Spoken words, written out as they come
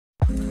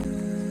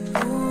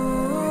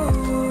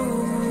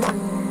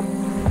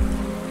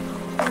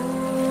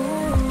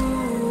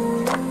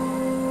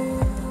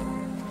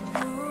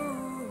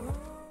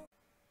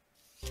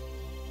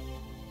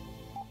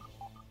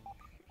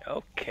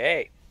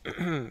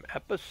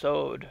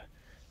Episode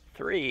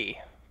 3,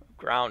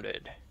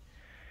 Grounded.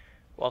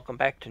 Welcome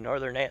back to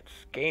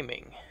NorthernANTs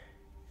Gaming.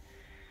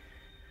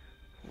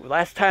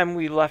 Last time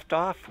we left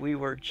off, we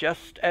were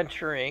just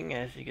entering,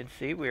 as you can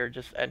see, we were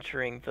just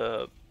entering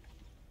the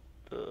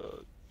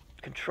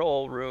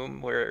control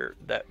room where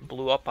that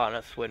blew up on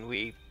us when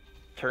we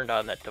turned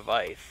on that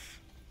device.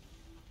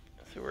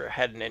 So we're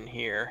heading in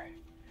here.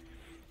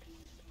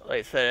 Like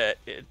I said,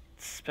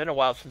 it's been a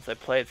while since I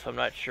played, so I'm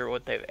not sure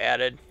what they've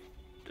added.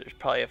 There's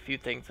probably a few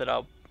things that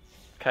I'll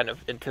kind of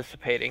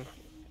anticipating.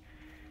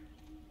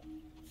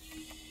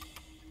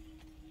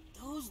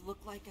 Those look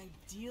like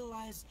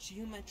idealized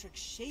geometric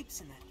shapes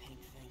in that pink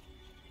thing.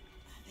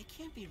 They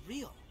can't be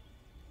real.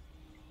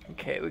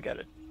 Okay, we got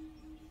a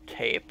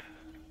tape.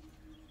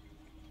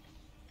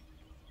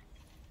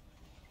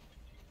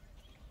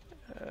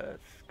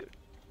 That's good.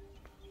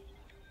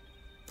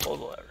 Pull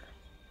the lever.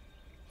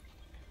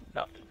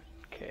 Nothing.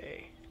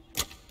 Okay.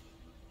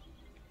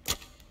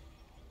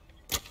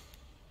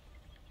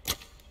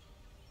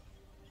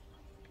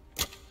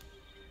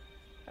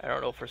 I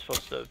don't know if we're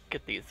supposed to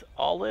get these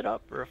all lit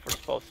up or if we're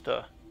supposed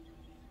to...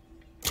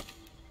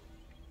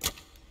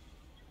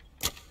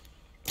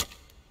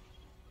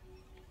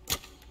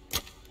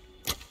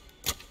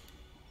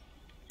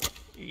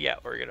 Yeah,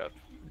 we're gonna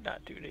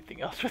not do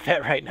anything else with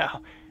that right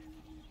now.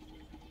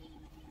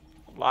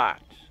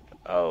 Locked.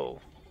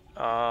 Oh.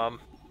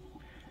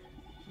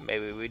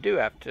 Maybe we do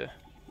have to...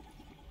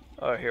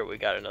 Oh, here we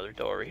got another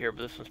door over here,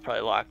 but this one's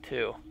probably locked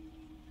too.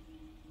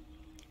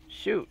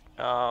 Shoot.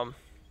 I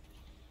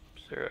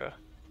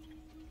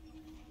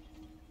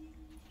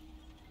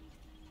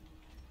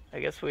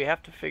guess we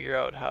have to figure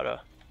out how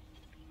to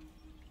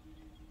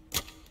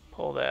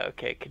pull that.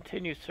 Okay,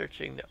 continue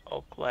searching the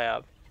Oak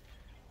Lab.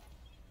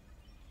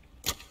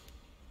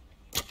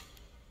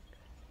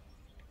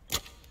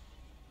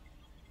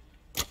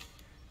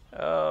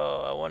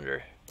 Oh, I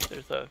wonder if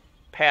there's a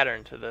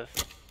pattern to this.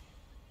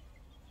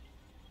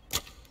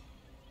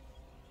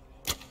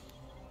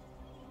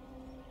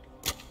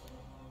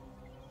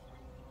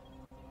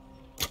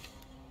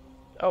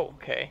 Oh,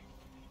 okay.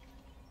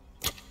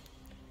 If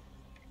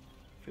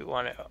we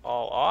want it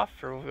all off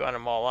or if we want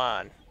them all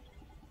on.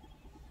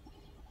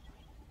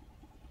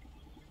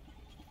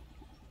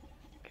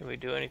 Can we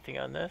do anything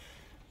on this?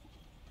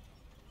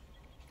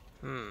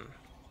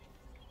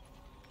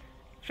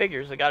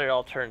 Figures, I got it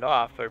all turned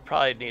off, but I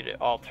probably need it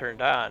all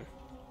turned on.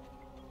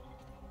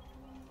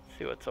 Let's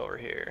see what's over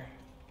here.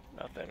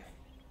 Nothing.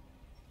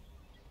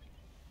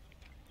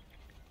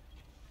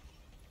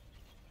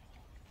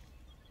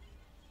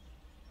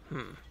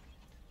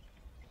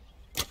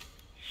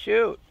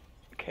 Shoot.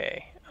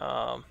 Okay.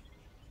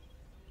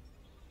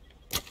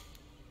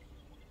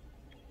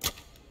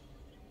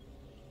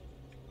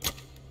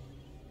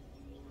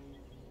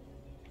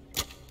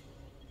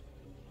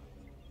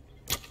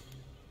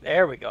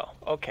 There we go.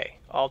 Okay,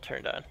 all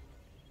turned on.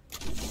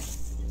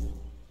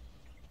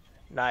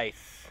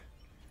 Nice.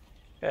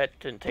 That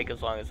didn't take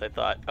as long as I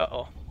thought.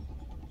 Uh-oh.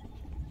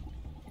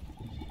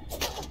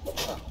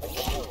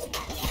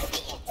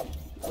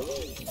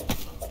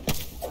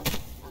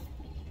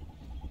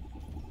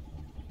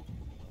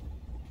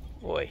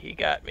 Boy, he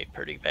got me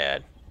pretty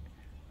bad.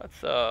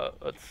 Let's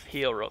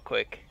heal real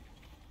quick.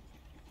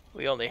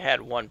 We only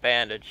had one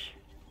bandage.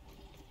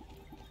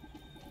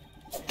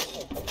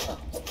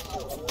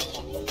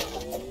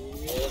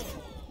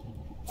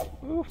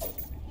 Ooh.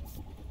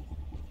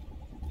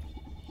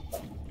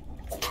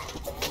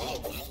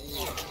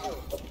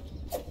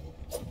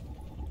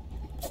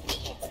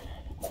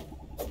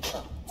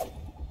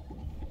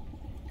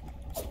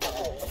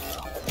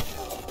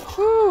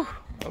 Whew.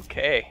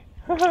 Okay.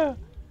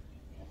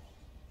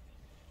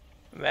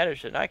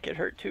 Managed to not get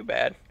hurt too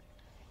bad.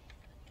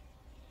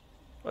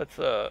 Let's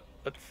eat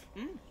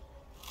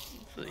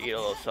a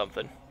little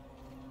something.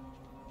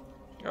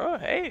 Oh,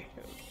 hey,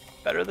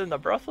 better than the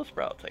Brussels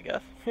sprouts, I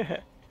guess.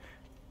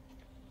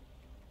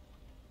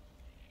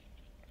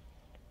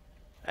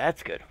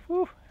 That's good.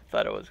 Whew, I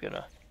thought I was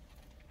gonna...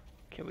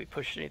 Can we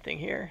push anything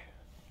here?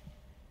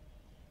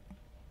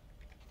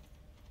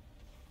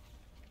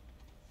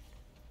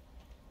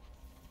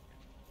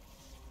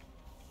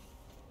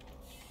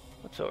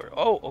 What's over?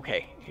 Oh,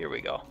 okay, here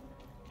we go.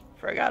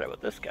 Forgot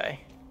about this guy.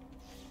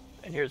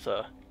 And here's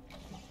a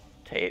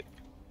tape.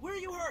 Where are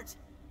you hurt?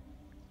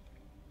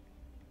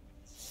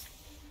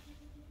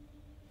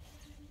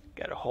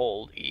 Gotta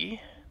hold E.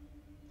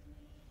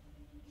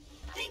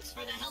 Thanks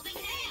for the helping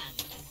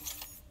hand.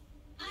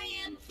 I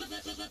am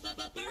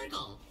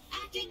Burgle,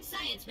 acting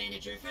science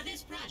manager for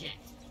this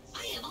project.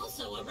 I am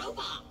also a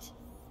robot.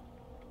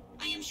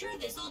 I am sure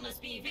this all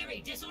must be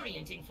very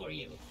disorienting for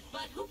you,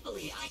 but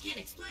hopefully I can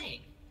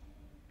explain.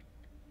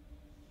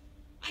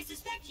 I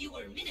suspect you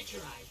were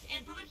miniaturized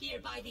and brought here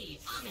by the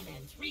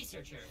NorthernANTs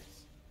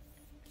researchers.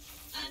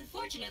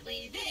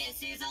 Unfortunately,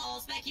 this is all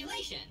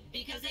speculation,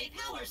 because a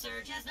power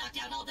surge has knocked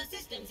out all the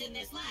systems in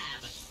this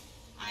lab.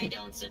 I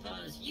don't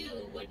suppose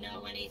you would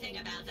know anything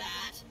about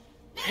that.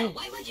 No,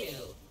 why would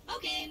you?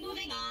 Okay,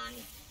 moving on.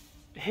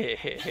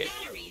 The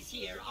batteries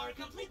here are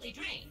completely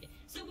drained,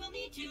 so we'll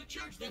need to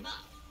charge them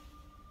up.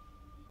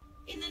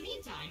 In the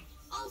meantime,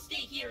 I'll stay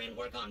here and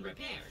work on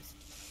repairs.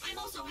 I'm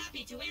also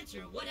happy to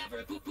answer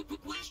whatever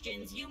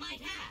questions you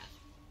might have.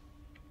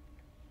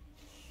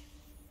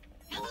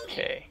 Hello there.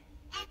 Okay.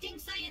 Acting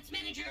Science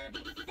Manager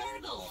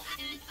Burgle.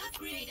 An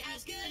upgrade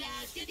as good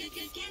as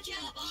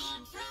ketchup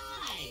on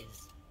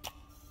fries.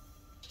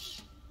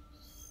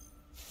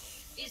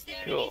 Is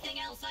there anything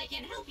else I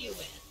can help you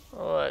with?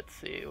 Well, let's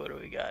see. What do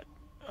we got?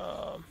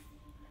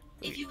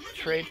 If you have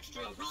trade. any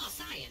extra raw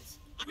science,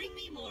 bring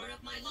me more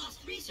of my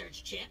lost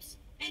research chips,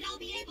 and I'll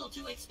be able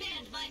to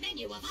expand my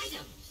menu of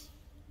items.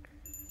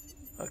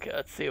 Okay,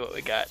 let's see what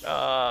we got.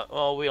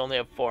 Well, we only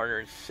have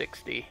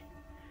 460.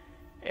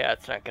 Yeah,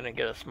 it's not gonna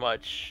get us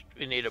much.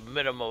 We need a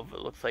minimum of, it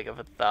looks like, of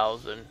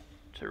 1,000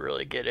 to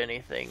really get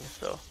anything.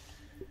 So,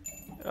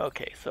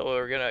 okay, so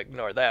we're gonna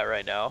ignore that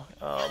right now.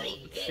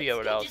 Let's see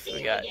what else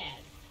we got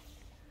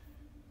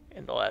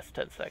in the last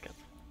 10 seconds.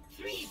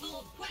 3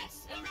 bold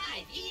quests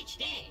arrive each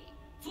day.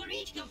 For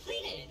each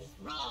completed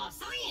raw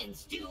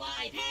science do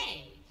I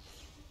pay.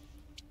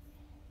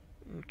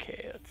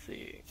 Okay, let's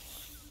see.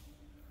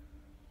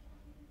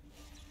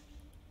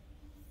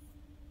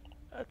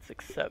 Let's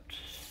accept.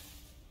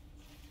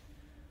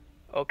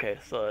 Okay,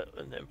 so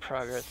in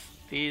progress,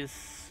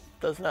 these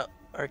does not,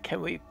 or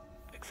can we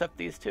accept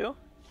these two?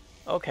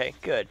 Okay,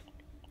 good.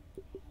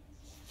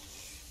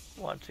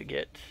 Want to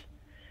get,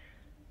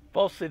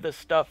 mostly this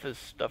stuff is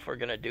stuff we're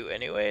gonna do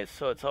anyways,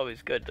 so it's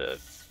always good to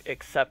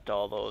accept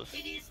all those.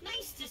 It is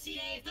nice to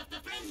see the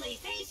friendly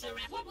face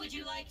around. What would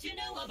you like to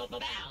know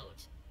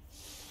about?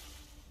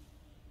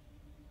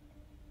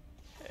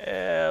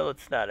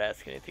 Let's not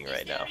ask anything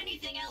right now. Is there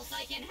anything else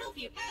I can help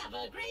you? Have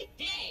a great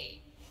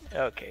day.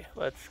 Okay,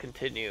 let's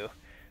continue.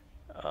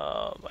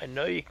 I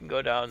know you can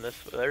go down this.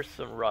 There's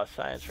some raw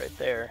science right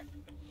there.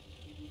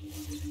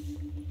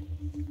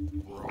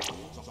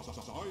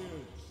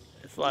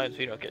 As long as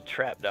we don't get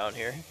trapped down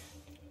here.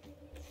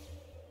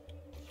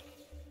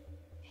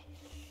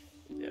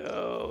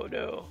 No,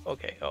 no.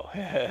 Okay. Oh,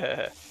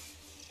 I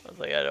was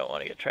like, I don't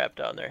want to get trapped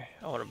down there.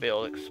 I want to be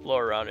able to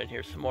explore around in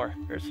here some more.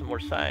 There's some more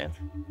science.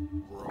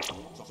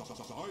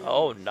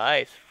 Oh,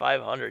 nice.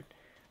 500.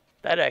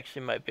 That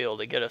actually might be able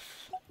to get us.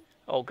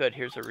 Oh, good.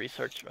 Here's a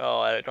research. Oh,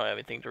 I don't have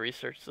anything to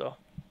research, though.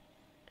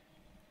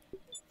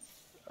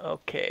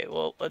 Okay,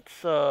 well,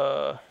 let's,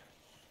 now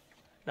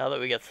that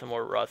we got some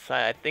more raw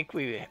science, I think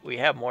we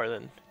have more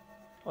than,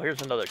 well,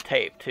 here's another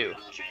tape, too.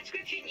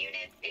 Transcription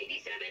unit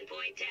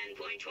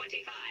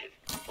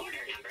 87.10.25. Order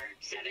number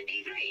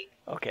 73.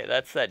 Okay,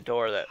 that's that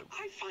door that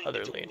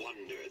other I lead.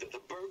 wonder that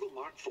the Burgle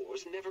Mark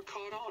IVs never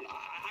caught on.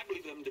 I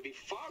believe them to be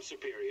far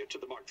superior to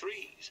the Mark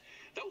IIIs.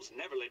 Those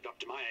never lived up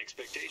to my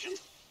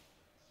expectations.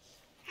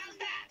 How's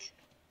that?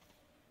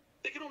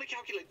 They can only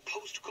calculate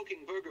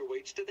post-cooking burger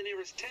weights to the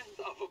nearest tenth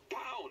of a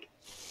pound.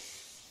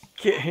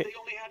 Okay. They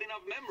only had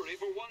enough memory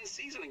for one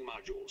seasoning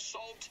module,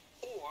 salt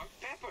or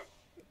pepper.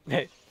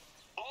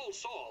 All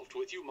solved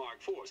with you Mark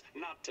IVs,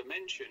 not to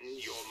mention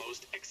your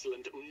most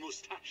excellent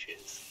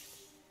mustaches.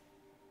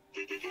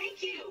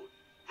 Thank you.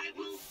 I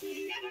will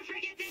never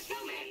forget this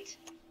moment.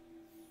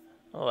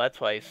 Well, that's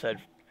why he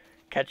said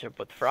ketchup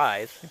with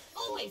fries.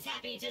 Always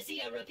happy to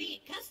see a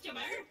repeat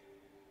customer.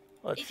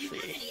 Let's If you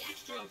have see. any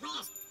extra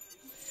raw.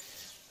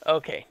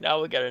 Okay,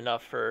 now we got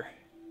enough for,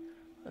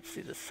 let's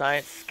see, the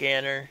science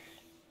scanner.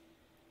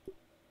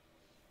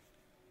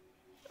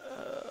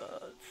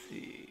 Let's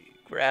see,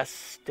 grass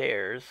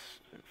stairs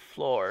and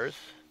floors.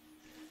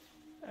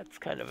 That's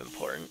kind of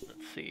important.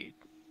 Let's see,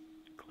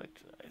 collect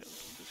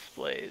items,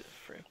 display the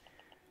frame.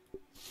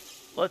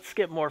 Let's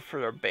get more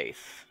for our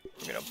base.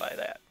 We're gonna buy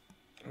that.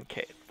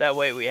 Okay, that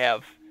way we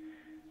have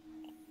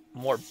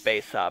more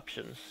base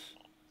options.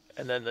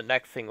 And then the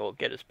next thing we'll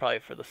get is probably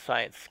for the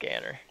science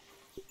scanner.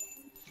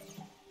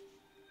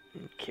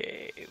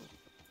 Okay.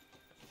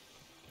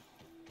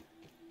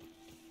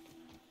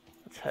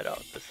 Let's head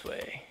out this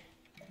way.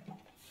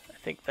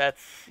 I think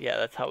that's, yeah,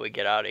 that's how we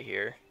get out of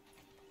here.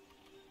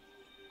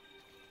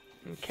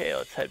 Okay,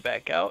 let's head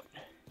back out.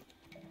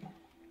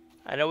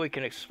 I know we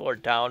can explore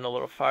down a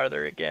little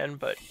farther again,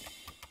 but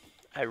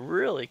I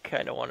really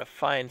kind of want to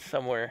find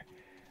somewhere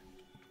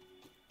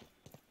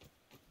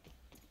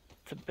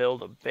to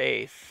build a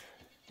base.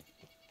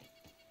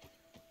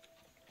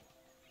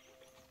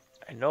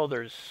 I know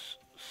there's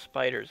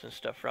spiders and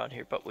stuff around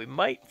here, but we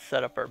might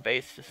set up our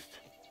base just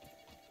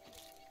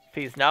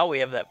because now we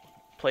have that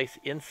place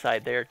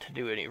inside there to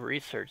do any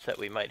research that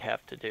we might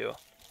have to do.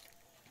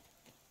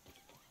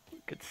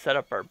 We could set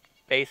up our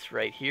base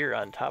right here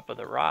on top of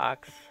the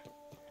rocks,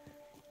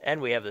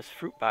 and we have this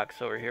fruit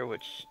box over here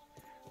which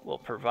will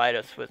provide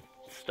us with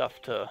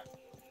stuff to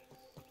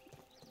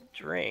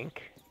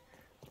drink.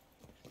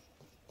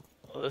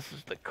 Well, this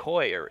is the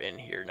koi are in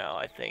here now,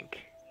 I think.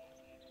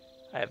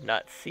 I have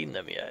not seen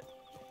them yet.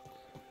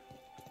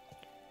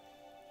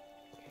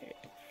 Okay,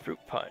 fruit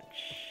punch.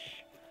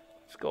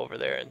 Let's go over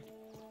there and,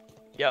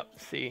 yep,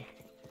 see.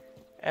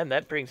 And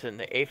that brings in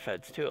the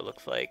aphids too, it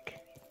looks like.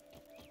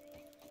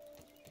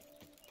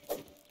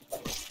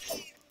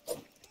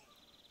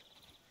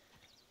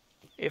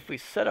 if we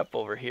set up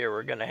over here,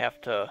 we're gonna have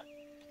to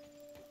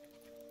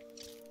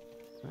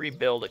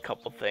rebuild a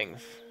couple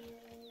things.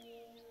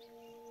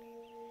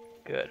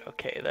 Good,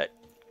 okay, that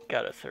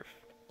got us our...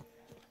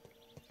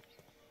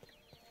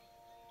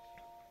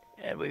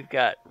 And we've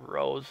got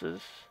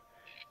roses.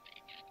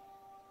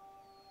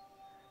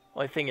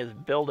 Only thing is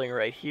building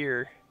right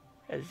here,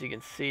 as you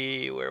can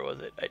see, where was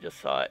it? I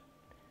just saw it.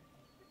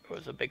 There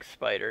was a big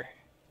spider.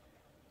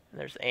 And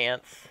there's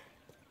ants.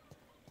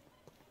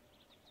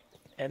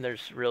 And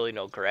there's really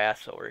no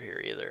grass over here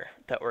either.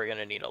 That we're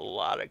gonna need a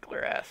lot of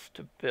grass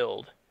to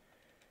build.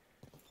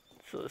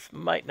 So this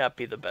might not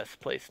be the best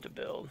place to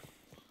build.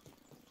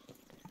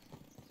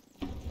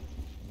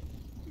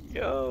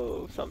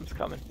 Yo, something's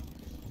coming.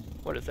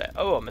 What is that?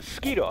 Oh, a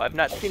mosquito. I've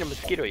not seen a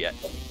mosquito yet.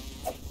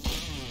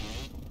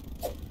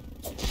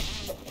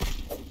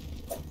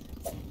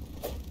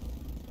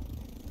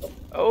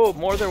 Oh,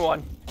 more than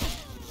one.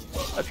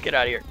 Let's get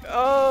out of here.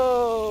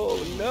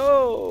 Oh,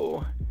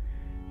 no.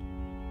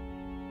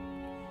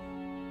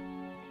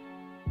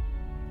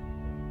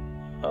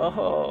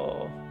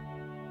 Oh.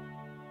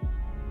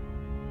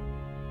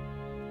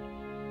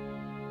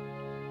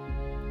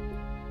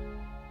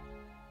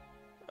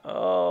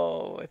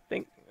 Oh, I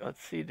think,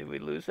 let's see, did we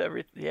lose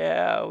everything?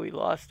 Yeah, we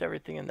lost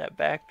everything in that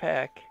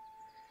backpack.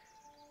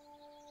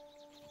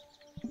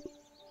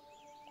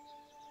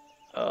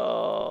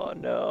 Oh,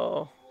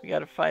 no. We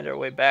gotta find our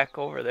way back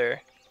over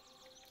there.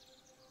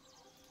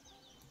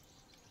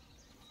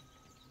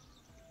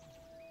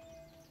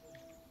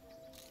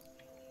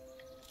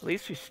 At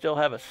least we still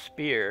have a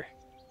spear.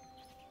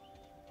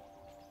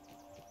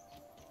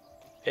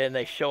 And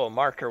they show a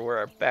marker where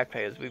our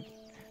backpack is.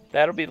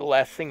 That'll be the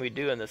last thing we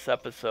do in this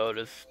episode,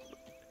 is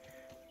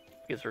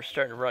because we're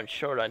starting to run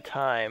short on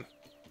time.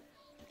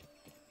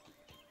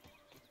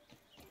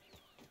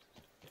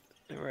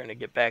 We're gonna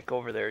get back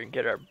over there and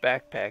get our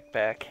backpack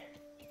back.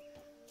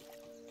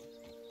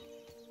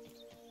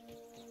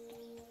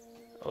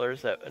 Well,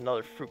 there's that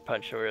another fruit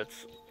punch over.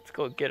 Let's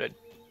go get a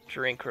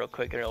drink real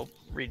quick, and it'll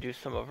redo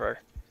some of our,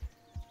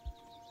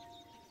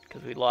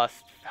 because we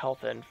lost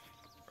health and,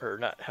 or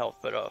not health,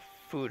 but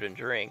food and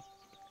drink.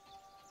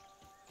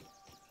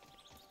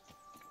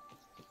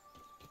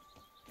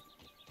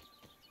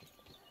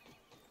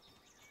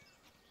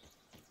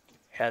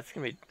 Yeah, it's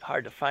gonna be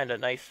hard to find a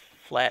nice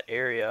flat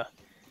area.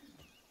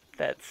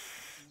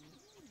 That's,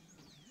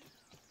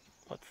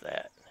 what's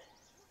that?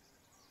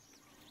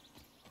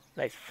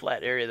 Nice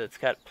flat area that's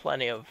got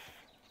plenty of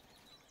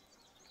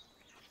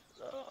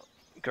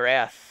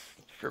grass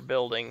for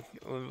building.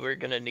 We're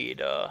gonna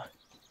need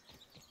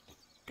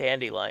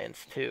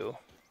dandelions too.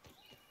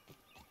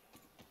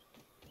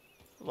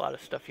 A lot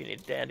of stuff you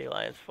need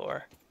dandelions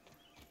for.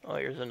 Oh,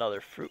 here's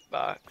another fruit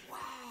box. Wow,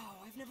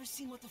 I've never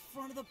seen what the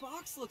front of the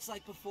box looks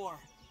like before.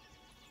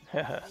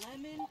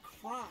 Lemon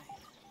crime.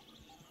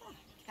 Huh,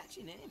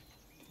 catchy name.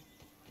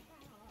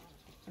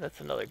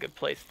 That's another good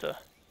place to...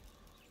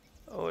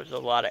 Oh, there's a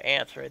lot of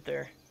ants right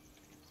there.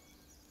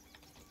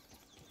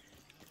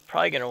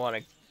 Probably gonna want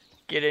to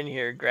get in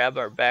here, grab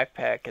our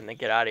backpack, and then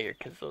get out of here,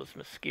 because those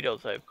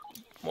mosquitoes,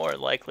 more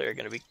likely, are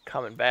gonna be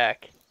coming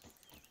back.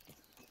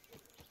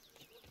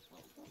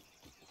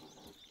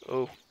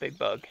 Oh, big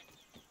bug.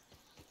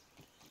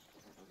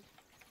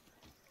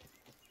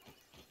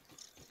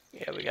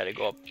 Yeah, we gotta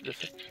go up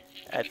this.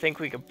 I think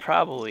we could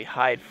probably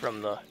hide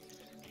from the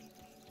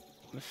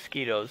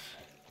mosquitoes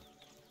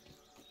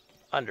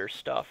under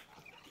stuff.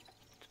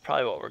 It's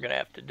probably what we're gonna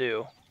have to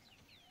do.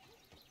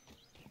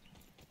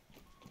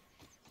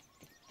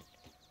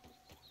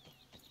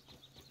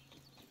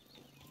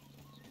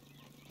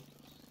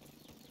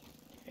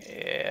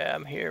 Yeah,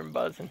 I'm hearing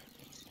buzzing.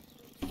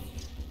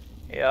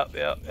 Yep.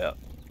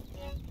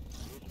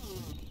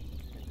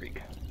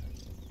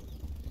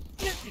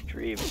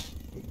 Retrieve.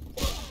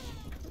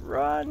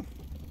 Run.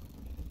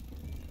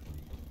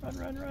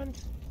 Run.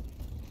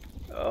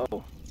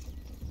 Oh.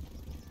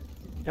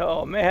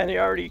 Oh man, he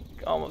already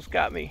almost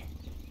got me.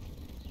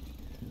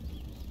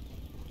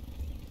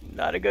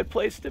 Not a good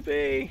place to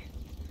be.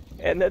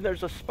 And then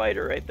there's a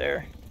spider right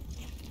there.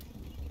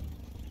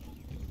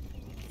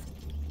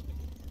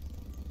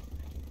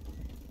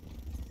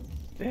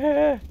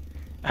 Yeah.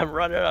 I'm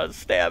running out of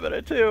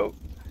stamina too.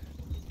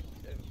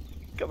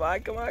 Come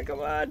on.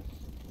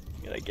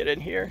 Can I get in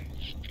here?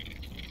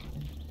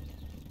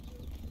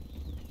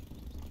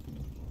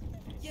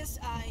 Yes,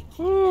 I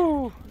can.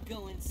 Woo.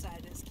 Go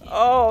inside this cave.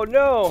 Oh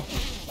no!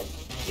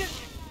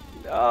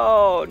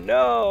 Oh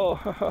no!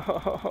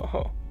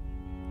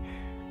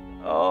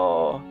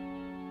 Oh.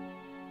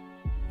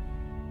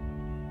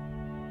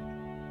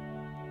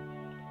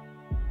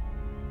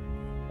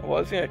 I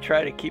was gonna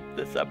try to keep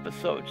this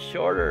episode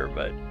shorter,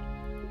 but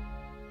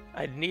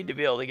I need to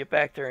be able to get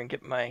back there and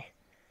get my...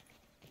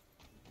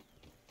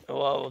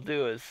 What I'll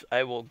do is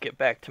I will get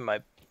back to my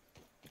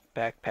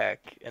backpack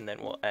and then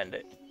we'll end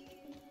it.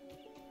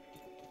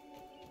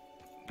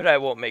 But I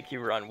won't make you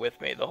run with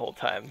me the whole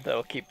time.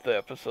 That'll keep the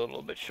episode a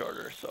little bit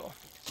shorter, so.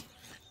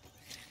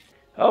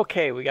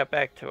 Okay, we got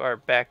back to our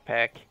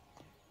backpack.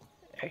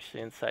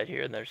 actually inside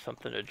here, and there's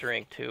something to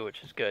drink too,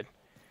 which is good.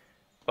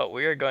 But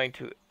we are going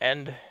to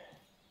end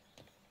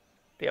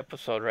the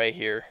episode right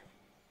here,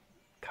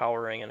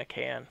 cowering in a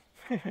can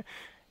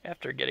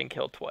after getting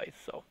killed twice.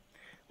 So,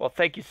 well,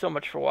 thank you so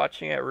much for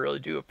watching. I really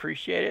do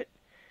appreciate it.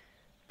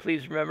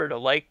 Please remember to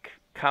like,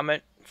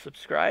 comment,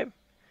 subscribe.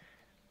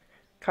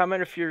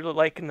 Comment if you're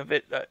liking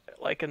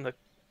the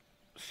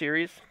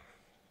series,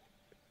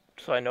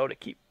 so I know to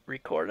keep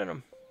recording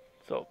them.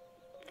 So,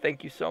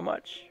 thank you so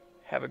much.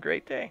 Have a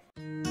great day.